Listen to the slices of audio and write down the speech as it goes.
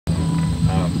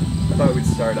I thought we'd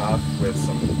start off with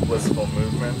some blissful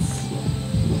movements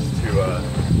just to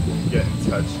get in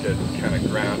touch, get kind of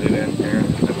grounded in here, and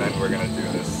then we're going to do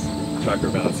this chakra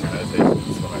balancing meditation.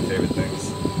 It's one of my favorite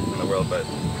things in the world. But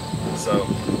so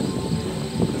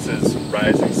this is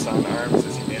rising sun arms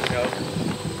as you inhale.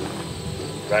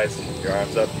 Rise your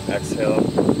arms up, exhale,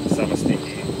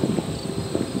 samastiki.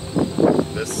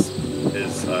 This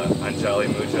is Anjali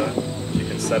Muja. You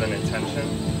can set an intention.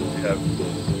 If you have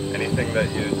anything that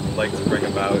you'd like to bring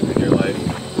about in your life,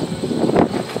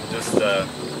 just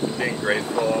being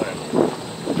grateful, and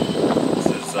this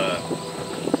is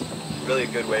really a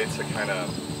good way to kind of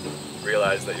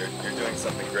realize that you're doing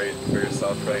something great for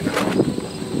yourself right now,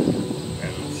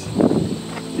 and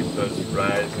keep those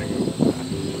rising.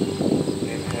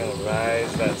 Inhale,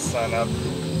 rise that sun up.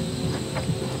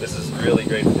 This is really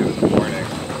great to do in the morning.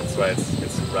 That's why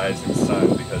it's rising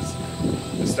sun, because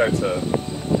you start to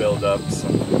build up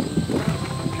some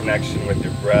connection with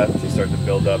your breath. You start to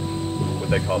build up what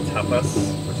they call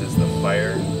tapas, which is the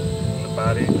fire in the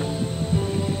body.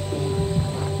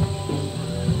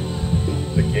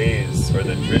 The gaze, or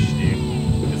the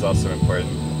drishti, is also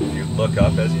important. If you look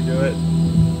up as you do it,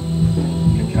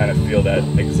 you can kind of feel that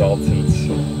exultant,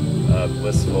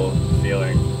 blissful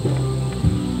feeling.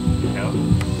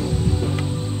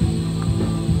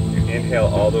 You inhale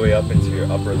all the way up into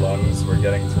your upper lungs. We're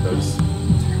getting to those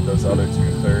other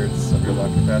 2/3 of your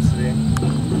lung capacity.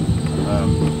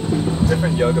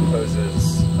 Different yoga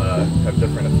poses have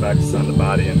different effects on the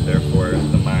body and therefore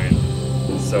the mind.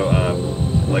 So,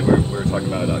 like we were talking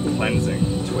about cleansing,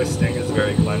 twisting is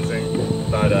very cleansing.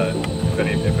 But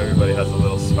if everybody has a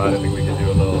little spot, I think we could do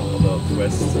a little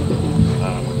twist.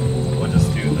 We'll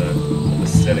just do the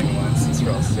sitting one since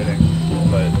we're all sitting.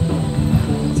 But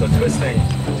so twisting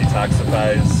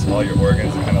detoxifies all your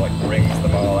organs, and kind of like brings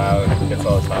them all out, gets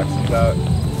all the toxins out.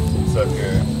 So if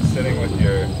you're sitting with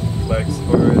your legs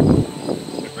forward,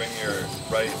 you bring your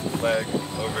right leg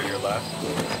over your left,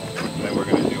 and then we're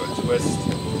going to do a twist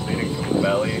leading from the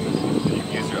belly. And you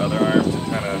can use your other arm to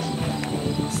kind of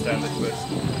extend the twist.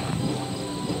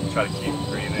 Try to keep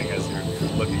breathing as you're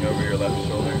looking over your left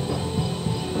shoulder.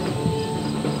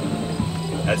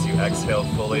 As you exhale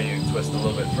fully, you twist a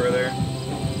little bit further.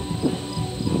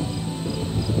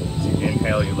 As you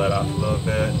inhale, you let off a little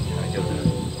bit, kind of give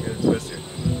it a twist. You're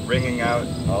wringing out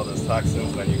all those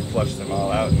toxins, and then you flush them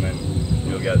all out, and then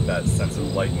you'll get that sense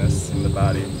of lightness in the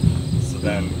body. So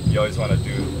then you always want to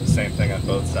do the same thing on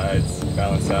both sides,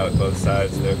 balance out both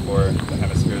sides, therefore the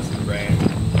hemispheres of the brain.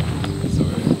 So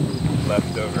we're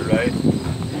left over right.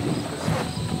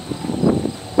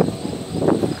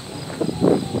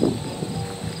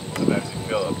 Sometimes you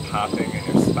feel a popping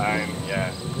in your spine.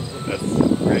 Yeah, that's a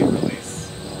great release.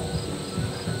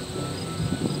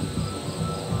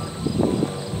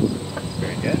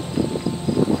 Very good.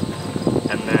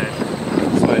 And then I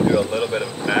just want to do a little bit of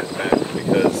back bend,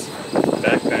 because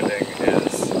back bending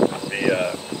is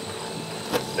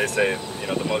they say,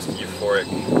 the most euphoric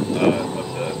of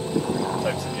the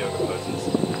types of yoga poses.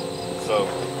 So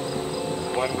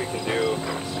one we can do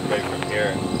right from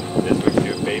here is we can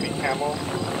do baby camel.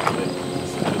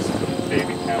 Just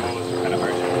baby camel is kind of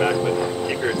arching back, but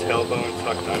keep your tailbone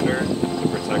tucked under to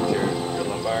protect your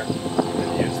lumbar, and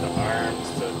use the arms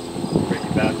to bring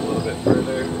you back a little bit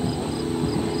further.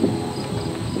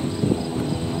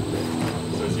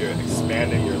 So as you're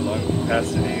expanding your lung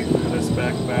capacity through this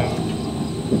back bend,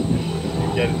 you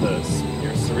get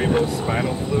your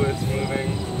cerebrospinal fluids moving,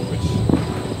 which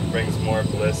brings more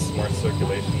bliss, more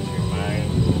circulation to your mind.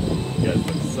 You guys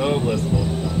look so blissful.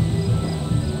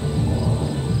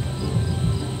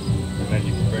 And then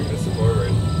you can bring this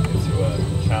forward into a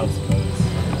child's pose.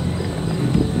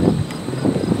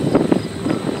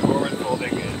 Forward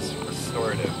folding is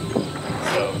restorative.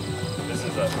 So this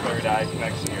is a third eye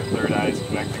connection. Your third eye is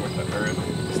connecting with the earth.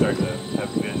 You start to have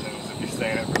visions if you're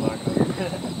staying it for long enough.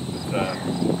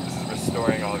 This is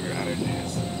restoring all of your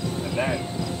energies. And then,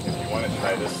 if you want to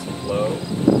try this flow,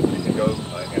 you can go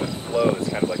in a flow that's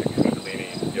kind of like a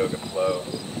Kundalini yoga flow.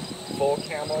 Full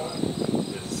camel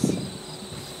is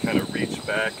kind of reach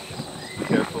back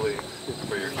carefully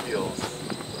for your heels.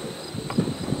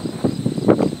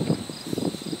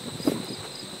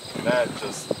 And that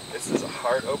this is a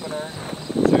heart opener.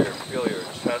 So you feel your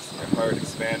chest and your heart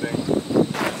expanding,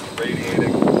 just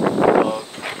radiating love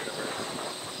to the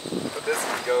universe. But this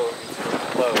can go into a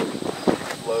flow.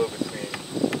 Flow between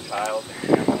child and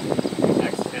camel.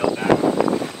 Exhale down.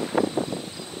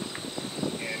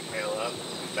 Inhale up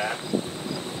and back.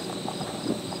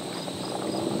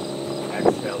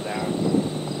 Exhale down.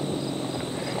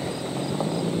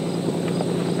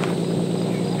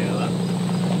 Inhale up.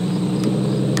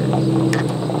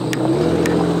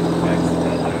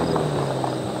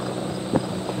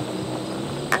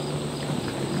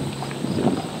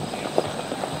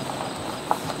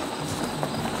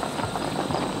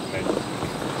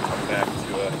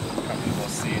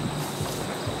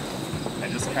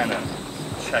 kind of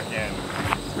check in.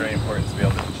 It's very important to be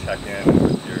able to check in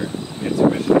with your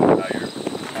intuition, how your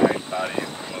mind, body,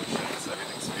 emotions,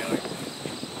 everything's feeling.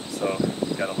 So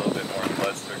you've got a little bit more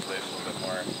blood circulation, a little bit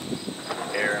more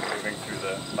air moving through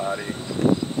the body.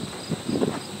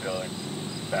 Feeling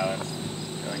balanced,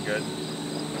 feeling good.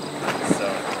 So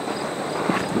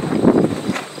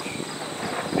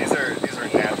these are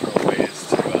natural ways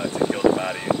to heal the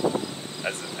body.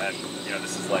 And you know,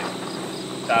 this is like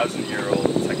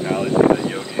 1,000-year-old technology that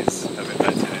yogis have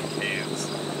invented in caves.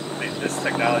 This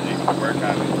technology can work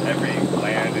on every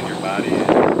gland in your body. It's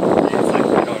like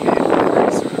you don't need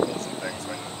pharmaceuticals and things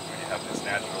when you have this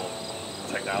natural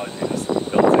technology.